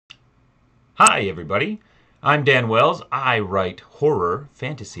Hi, everybody. I'm Dan Wells. I write horror,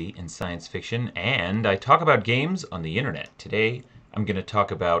 fantasy, and science fiction, and I talk about games on the internet. Today, I'm going to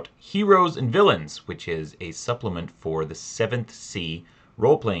talk about Heroes and Villains, which is a supplement for the 7th Sea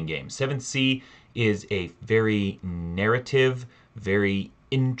role-playing game. 7th Sea is a very narrative, very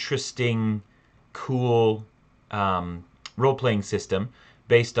interesting, cool role-playing system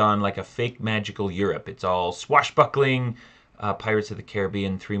based on like a fake magical Europe. It's all swashbuckling, Pirates of the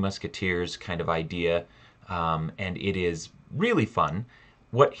Caribbean, Three Musketeers kind of idea, and it is really fun.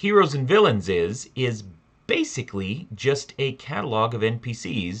 What Heroes and Villains is basically just a catalog of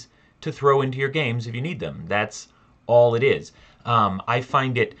NPCs to throw into your games if you need them. That's all it is. I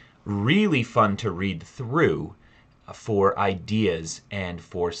find it really fun to read through for ideas and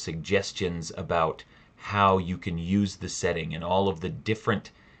for suggestions about how you can use the setting and all of the different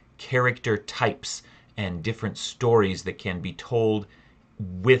character types and different stories that can be told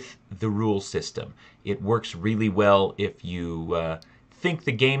with the rule system. It works really well if you think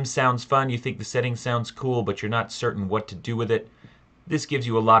the game sounds fun, you think the setting sounds cool, but you're not certain what to do with it. This gives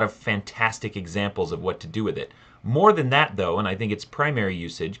you a lot of fantastic examples of what to do with it. More than that, though, and I think its primary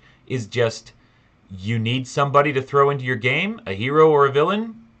usage, is just you need somebody to throw into your game, a hero or a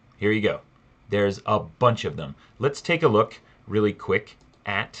villain? Here you go. There's a bunch of them. Let's take a look really quick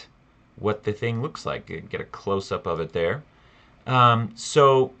at what the thing looks like. Get a close-up of it there.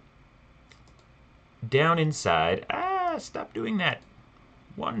 So down inside, stop doing that.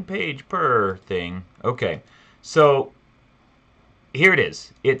 One page per thing. Okay, so here it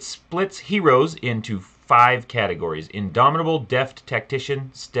is. It splits heroes into 5 categories: indomitable, deft,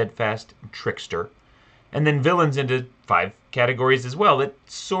 tactician, steadfast, trickster. And then villains into 5 categories as well that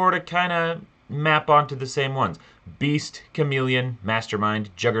sort of kind of map onto the same ones: beast, chameleon,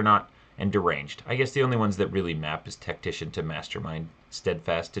 mastermind, juggernaut, and deranged. I guess the only ones that really map is tactician to mastermind,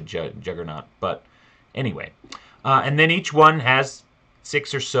 steadfast to juggernaut. But anyway, and then each one has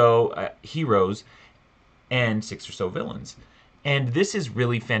 6 or so heroes and 6 or so villains. And this is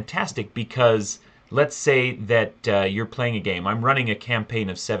really fantastic because let's say that you're playing a game. I'm running a campaign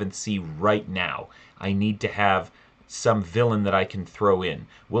of 7th Sea right now. I need to have some villain that I can throw in.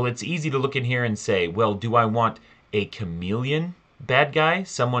 Well, it's easy to look in here and say, well, do I want a chameleon bad guy?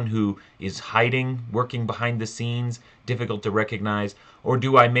 Someone who is hiding, working behind the scenes, difficult to recognize? Or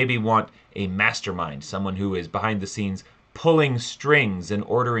do I maybe want a mastermind? Someone who is behind the scenes pulling strings and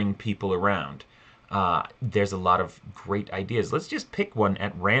ordering people around? There's a lot of great ideas. Let's just pick one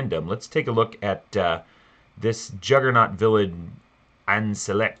at random. Let's take a look at this Juggernaut villain,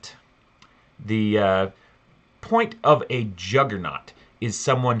 Anselect. The point of a Juggernaut is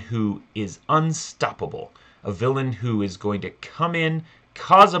someone who is unstoppable. A villain who is going to come in,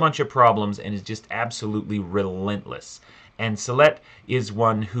 cause a bunch of problems, and is just absolutely relentless. And Celette is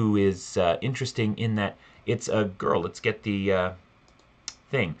one who is interesting in that it's a girl. Let's get the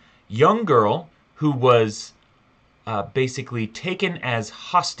thing. Young girl who was basically taken as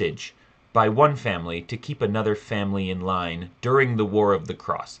hostage by one family to keep another family in line during the War of the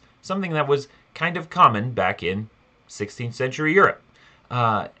Cross. Something that was kind of common back in 16th century Europe,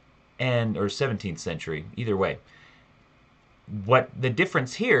 or 17th century, either way. What the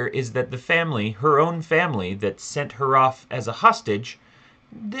difference here is that the family, her own family that sent her off as a hostage,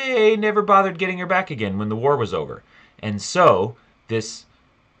 they never bothered getting her back again when the war was over. And so this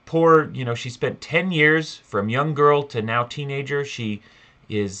poor, she spent 10 years from young girl to now teenager. She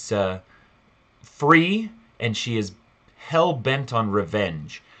is free, and she is hell-bent on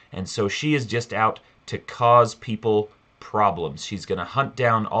revenge. And so she is just out to cause people problems. She's going to hunt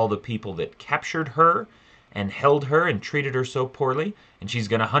down all the people that captured her and held her and treated her so poorly. And she's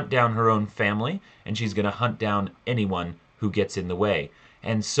going to hunt down her own family. And she's going to hunt down anyone who gets in the way.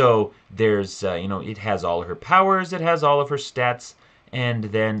 And so there's, it has all her powers. It has all of her stats. And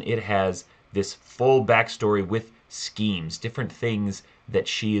then it has this full backstory with schemes, different things that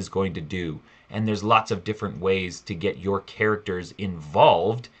she is going to do. And there's lots of different ways to get your characters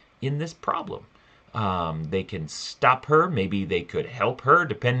involved in this problem. They can stop her. Maybe they could help her,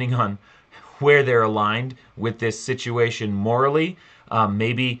 depending on where they're aligned with this situation morally.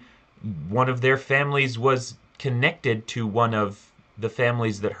 Maybe one of their families was connected to one of the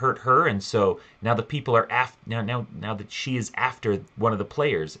families that hurt her, and so now the people are now that she is after one of the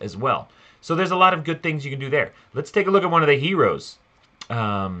players as well. So there's a lot of good things you can do there. Let's take a look at one of the heroes.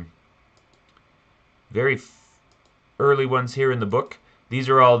 Very early ones here in the book. These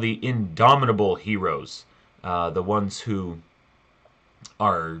are all the indomitable heroes, the ones who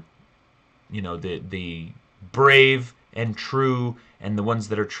are, the brave and true, and the ones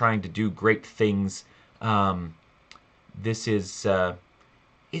that are trying to do great things. This is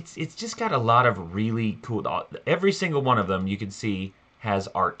it's just got a lot of really cool. Every single one of them you can see has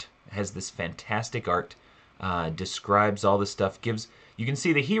art, has this fantastic art. Describes all this stuff. You can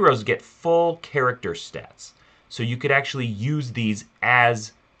see the heroes get full character stats, so you could actually use these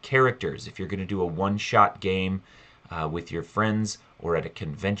as characters if you're going to do a one-shot game with your friends or at a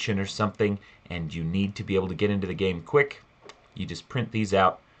convention or something, and you need to be able to get into the game quick. You just print these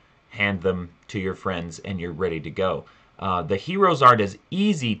out, hand them to your friends, and you're ready to go. The heroes art is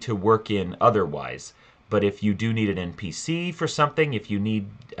easy to work in otherwise, but if you do need an NPC for something, if you need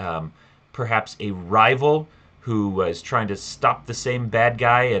perhaps a rival who is trying to stop the same bad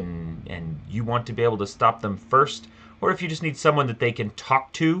guy and you want to be able to stop them first, or if you just need someone that they can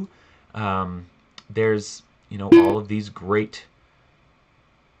talk to, there's all of these great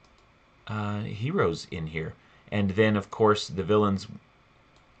heroes in here. And then, of course, the villains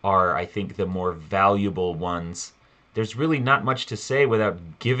are, I think, the more valuable ones. There's really not much to say without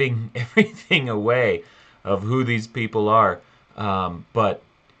giving everything away of who these people are. But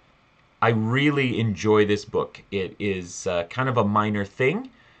I really enjoy this book. It is kind of a minor thing,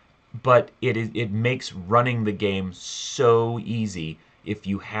 but it makes running the game so easy if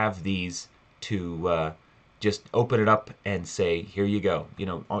you have these to just open it up and say, here you go.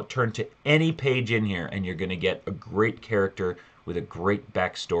 I'll turn to any page in here and you're going to get a great character with a great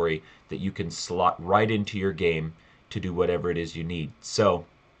backstory that you can slot right into your game to do whatever it is you need. So,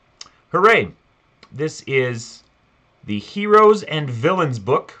 hooray! This is the Heroes and Villains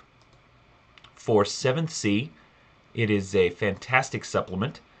book for 7th Sea. It is a fantastic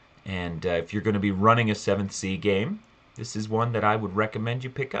supplement, and if you're going to be running a 7th Sea game, this is one that I would recommend you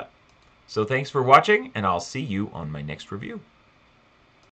pick up. So thanks for watching, and I'll see you on my next review.